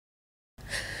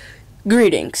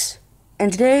Greetings,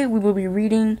 and today we will be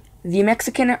reading The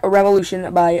Mexican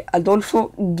Revolution by Adolfo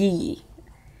Gilly.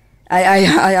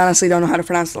 I honestly don't know how to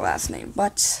pronounce the last name,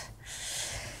 but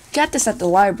got this at the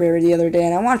library the other day,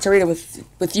 and I wanted to read it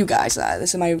with you guys.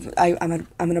 This is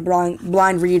I'm in a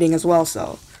blind reading as well,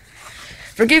 so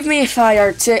forgive me if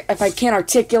I can't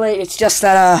articulate. It's just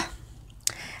that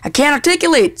I can't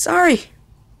articulate. Sorry,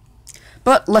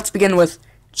 but let's begin with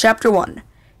Chapter 1: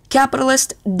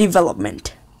 Capitalist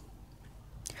Development.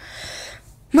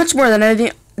 Much more than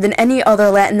any other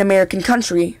Latin American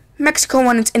country, Mexico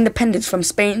won its independence from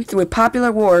Spain through a popular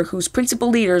war whose principal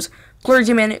leaders,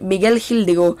 clergyman Miguel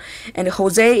Hidalgo and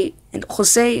Jose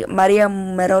Maria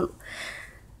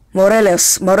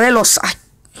Morelos,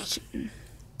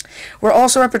 were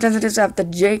also representatives of the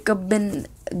Jacobin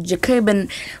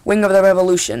wing of the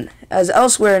revolution. As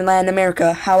elsewhere in Latin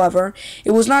America, however,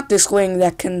 it was not this wing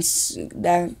that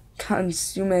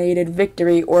consummated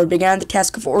victory or began the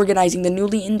task of organizing the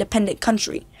newly independent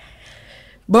country,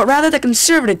 but rather the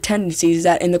conservative tendencies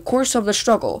that, in the course of the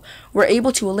struggle, were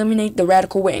able to eliminate the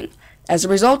radical wing. As a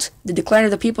result, the decline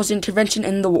of the people's intervention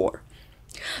in the war.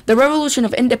 The Revolution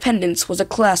of Independence was a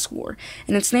class war,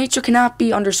 and its nature cannot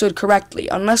be understood correctly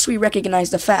unless we recognize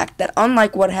the fact that,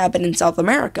 unlike what happened in South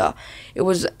America, it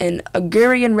was an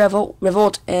agrarian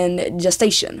revolt in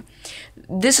gestation.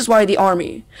 This is why the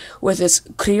army, with its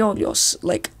criollos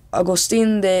like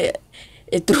Agustin de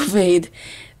Iturbide,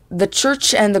 the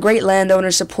church and the great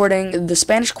landowners supporting the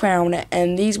Spanish crown,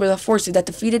 and these were the forces that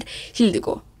defeated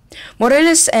Hidalgo.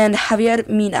 Morelos and Javier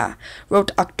Mina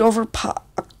wrote Octavio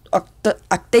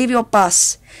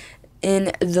Paz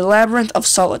in The Labyrinth of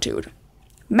Solitude.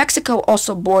 Mexico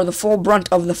also bore the full brunt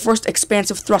of the first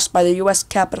expansive thrust by the U.S.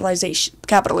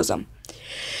 capitalism.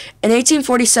 In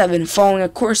 1847, following a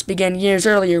course began years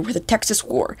earlier with the Texas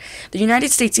War, the United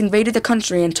States invaded the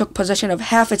country and took possession of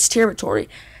half its territory,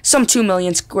 some 2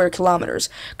 million square kilometers,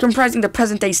 comprising the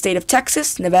present-day state of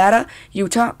Texas, Nevada,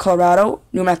 Utah, Colorado,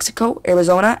 New Mexico,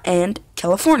 Arizona, and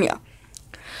California.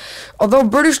 Although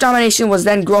British domination was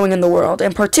then growing in the world,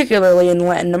 and particularly in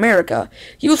Latin America,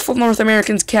 youthful North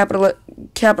Americans'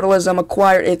 capitalism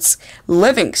acquired its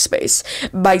living space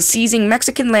by seizing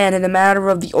Mexican land in the manner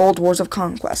of the old wars of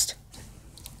conquest.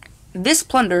 This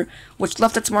plunder, which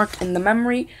left its mark in the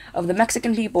memory of the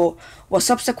Mexican people, was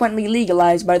subsequently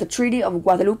legalized by the Treaty of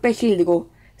Guadalupe Hidalgo,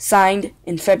 signed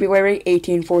in February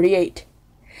 1848.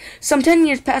 Some 10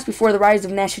 years passed before the rise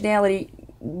of nationally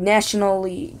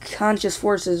conscious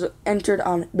forces entered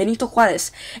on Benito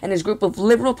Juárez and his group of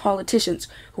liberal politicians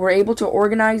who were able to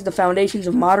organize the foundations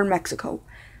of modern Mexico.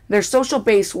 Their social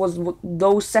base was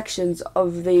those sections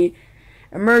of the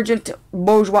emergent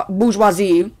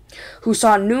bourgeoisie who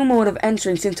saw a new mode of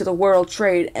entrance into the world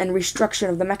trade and restructuring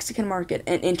of the Mexican market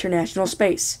and international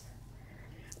space.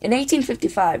 In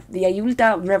 1855, the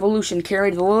Ayutthaya Revolution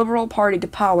carried the Liberal Party to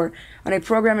power on a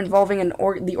program involving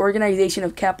the organization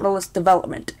of capitalist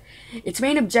development. Its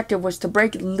main objective was to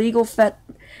break legal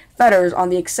fetters on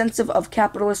the extensive of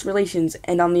capitalist relations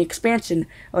and on the expansion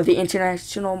of the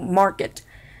international market,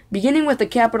 beginning with the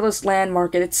capitalist land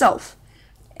market itself.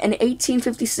 In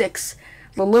 1856,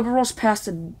 the Liberals passed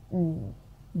a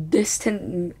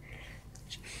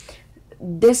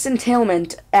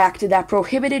Disentailment Act that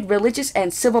prohibited religious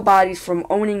and civil bodies from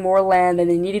owning more land than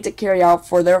they needed to carry out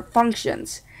for their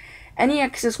functions. Any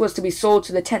excess was to be sold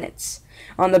to the tenants,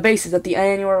 on the basis that the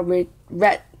annual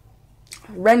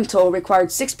rental required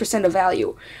 6% of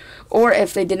value, or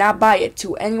if they did not buy it,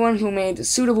 to anyone who made a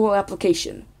suitable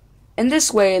application. In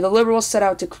this way, the Liberals set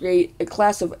out to create a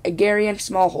class of agrarian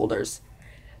smallholders,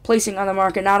 placing on the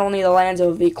market not only the lands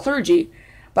of the clergy,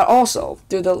 but also,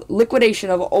 through the liquidation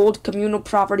of old communal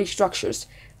property structures,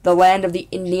 the land of the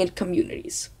Indian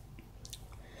communities.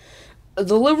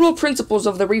 The liberal principles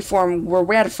of the reform were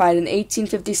ratified in the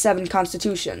 1857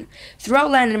 Constitution.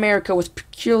 Throughout Latin America, with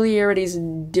peculiarities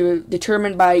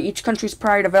determined by each country's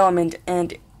prior development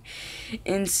and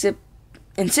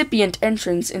incipient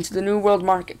entrance into the New World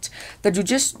market, the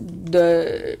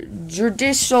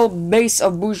judicial base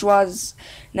of bourgeois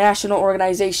national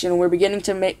organization were beginning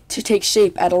to take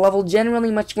shape at a level generally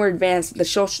much more advanced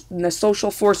than the social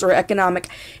force or economic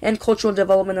and cultural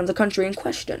development of the country in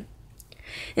question.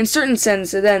 In certain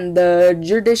sense, then, the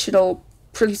judicial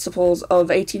principles of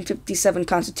 1857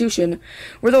 Constitution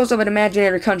were those of an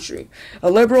imaginary country, a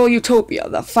liberal utopia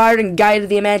that fired and guided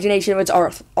the imagination of its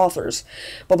authors,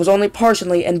 but was only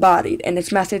partially embodied in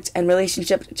its methods and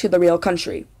relationship to the real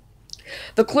country.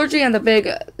 The clergy and the big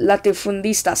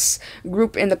latifundistas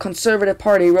group in the Conservative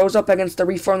Party rose up against the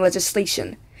reform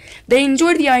legislation. They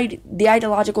enjoyed the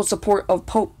ideological support of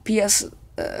Pope Pius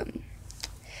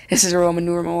This is a Roman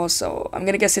numeral, so I'm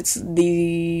gonna guess it's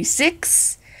the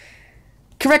 6.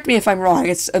 Correct me if I'm wrong.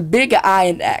 It's a big I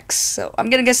and X, so I'm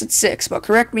gonna guess it's 6, but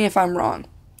correct me if I'm wrong.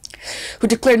 Who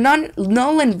declared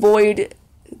null and void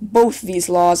both these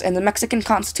laws and the Mexican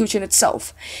Constitution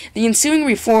itself. The ensuing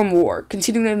Reform War,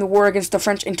 continuing the war against the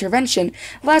French intervention,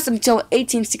 lasted until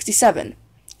 1867.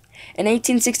 In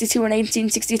 1862 and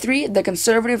 1863, the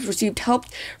conservatives received help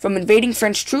from invading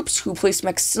French troops who placed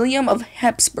Maximilian of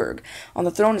Habsburg on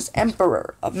the throne as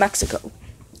Emperor of Mexico.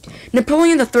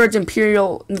 Napoleon III's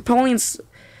imperialist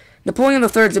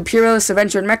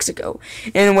adventure in Mexico,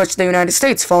 in which the United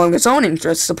States, following its own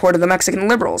interests, supported the Mexican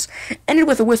liberals, ended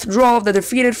with a withdrawal of the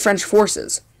defeated French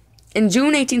forces. In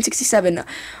June 1867,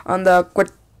 on the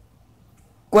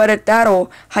Querétaro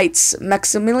Heights,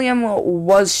 Maximilian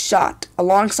was shot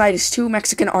alongside his 2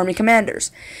 Mexican army commanders,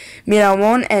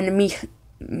 Miramon and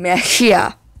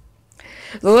Mejia.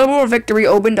 The liberal victory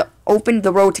opened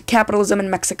the road to capitalism in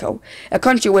Mexico, a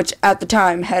country which, at the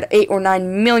time, had 8 or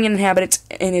 9 million inhabitants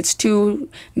in its 2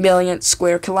 million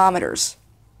square kilometers.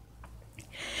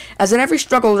 As in every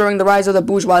struggle during the rise of the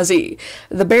bourgeoisie,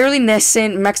 the barely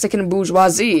nascent Mexican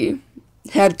bourgeoisie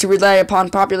had to rely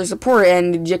upon popular support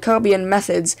and Jacobean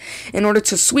methods in order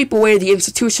to sweep away the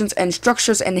institutions and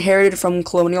structures inherited from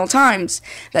colonial times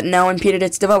that now impeded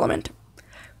its development.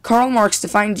 Karl Marx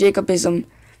defined Jacobinism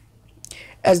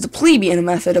as the plebeian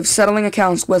method of settling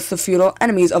accounts with the feudal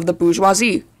enemies of the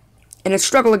bourgeoisie. In its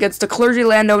struggle against the clergy,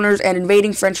 landowners, and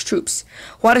invading French troops,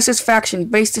 Juarez's faction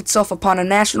based itself upon a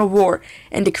national war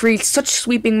and decreed such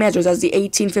sweeping measures as the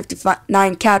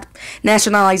 1859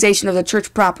 nationalization of the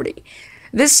church property.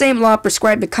 This same law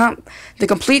prescribed the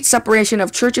complete separation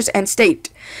of churches and state,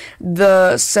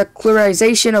 the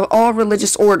secularization of all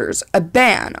religious orders, a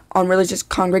ban on religious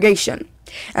congregation,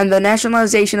 and the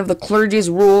nationalization of the clergy's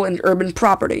rule in urban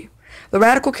property. The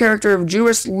radical character of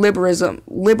Jewish liberalism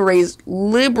would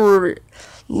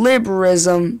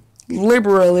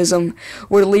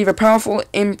leave a powerful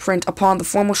imprint upon the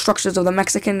formal structures of the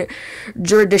Mexican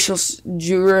judicial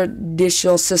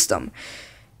system,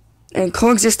 and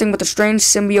coexisting with the strange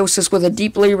symbiosis with the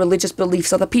deeply religious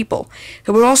beliefs of the people.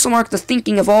 It would also mark the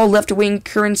thinking of all left-wing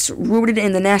currents rooted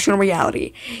in the national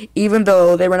reality, even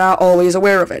though they were not always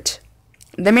aware of it.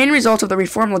 The main result of the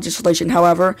reform legislation,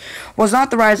 however, was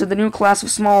not the rise of the new class of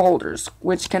smallholders,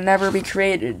 which can never be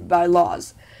created by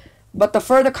laws, but the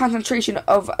further concentration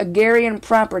of agrarian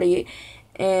property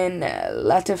in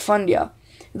latifundia.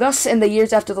 Thus, in the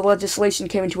years after the legislation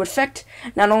came into effect,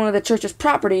 not only the church's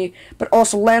property, but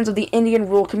also lands of the Indian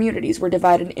rural communities were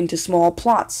divided into small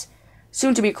plots,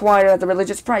 soon to be acquired at the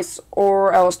religious price,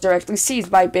 or else directly seized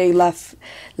by big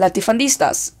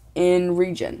latifundistas in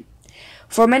region.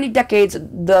 For many decades,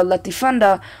 the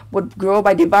latifunda would grow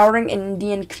by devouring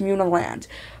Indian communal land,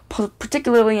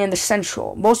 particularly in the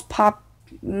central, most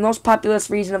populous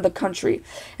region of the country,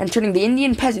 and turning the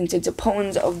Indian peasants into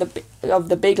pawns of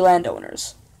the big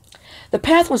landowners. The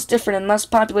path was different and less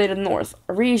populated north,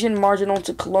 a region marginal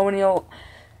to colonial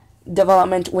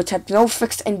development which had no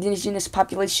fixed indigenous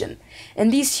population. In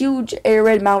these huge,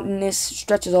 arid, mountainous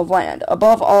stretches of land,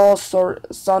 above all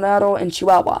Sonora and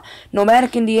Chihuahua,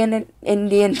 nomadic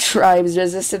Indian tribes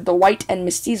resisted the white and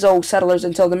mestizo settlers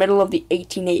until the middle of the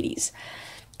 1880s.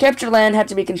 Captured land had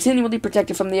to be continually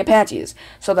protected from the Apaches,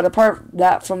 so that apart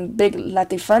from big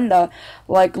latifunda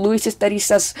like Luis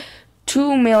Esterisa's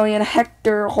 2 million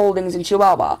hectare holdings in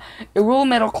Chihuahua, a rural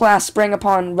middle class sprang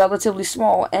upon relatively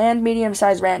small and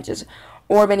medium-sized ranches,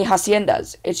 or many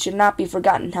haciendas. It should not be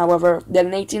forgotten, however, that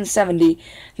in 1870,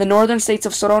 the northern states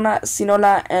of Sonora,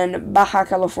 Sinaloa, and Baja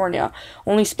California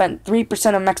only spent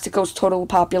 3% of Mexico's total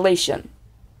population.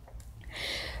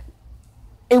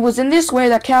 It was in this way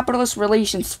that capitalist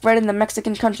relations spread in the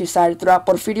Mexican countryside throughout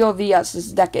Porfirio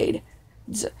Díaz's decade.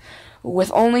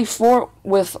 With only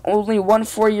one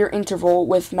 4-year interval,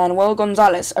 with Manuel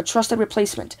Gonzalez, a trusted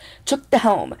replacement, took the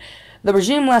helm. The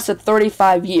regime lasted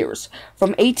 35 years, from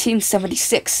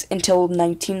 1876 until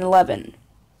 1911.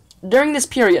 During this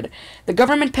period, the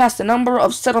government passed a number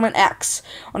of settlement acts,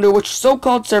 under which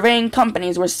so-called surveying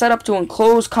companies were set up to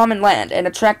enclose common land and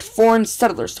attract foreign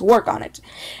settlers to work on it.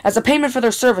 As a payment for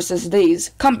their services, these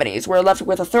companies were left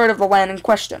with a third of the land in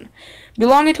question,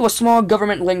 belonging to a small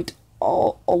government-linked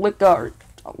oligarchy,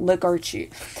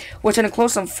 which had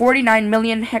enclosed some 49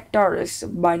 million hectares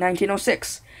by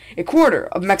 1906, a quarter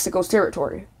of Mexico's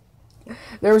territory.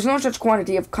 There was no such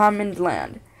quantity of common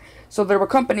land, so there were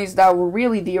companies that were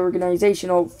really the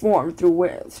organizational form through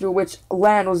which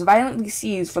land was violently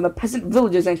seized from the peasant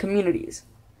villages and communities.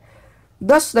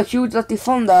 Thus, the huge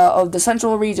latifunda of the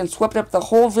central region swept up the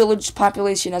whole village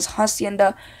population as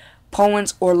hacienda,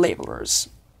 pawns, or laborers.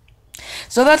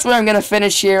 So that's where I'm gonna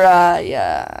finish here.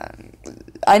 Yeah,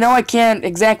 I know I can't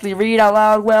exactly read out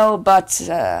loud well, but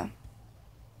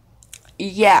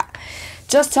yeah,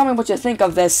 just tell me what you think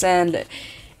of this, and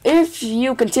if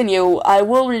you continue, I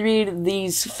will reread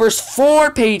these first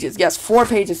 4 pages. Yes, 4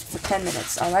 pages for 10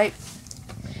 minutes. All right.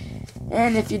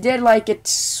 And if you did like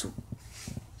it,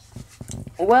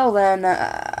 well then,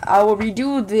 I will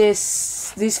redo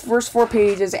these first 4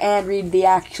 pages and read the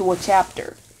actual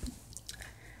chapter.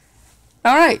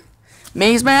 Alright,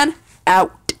 Maze Man,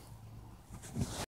 out.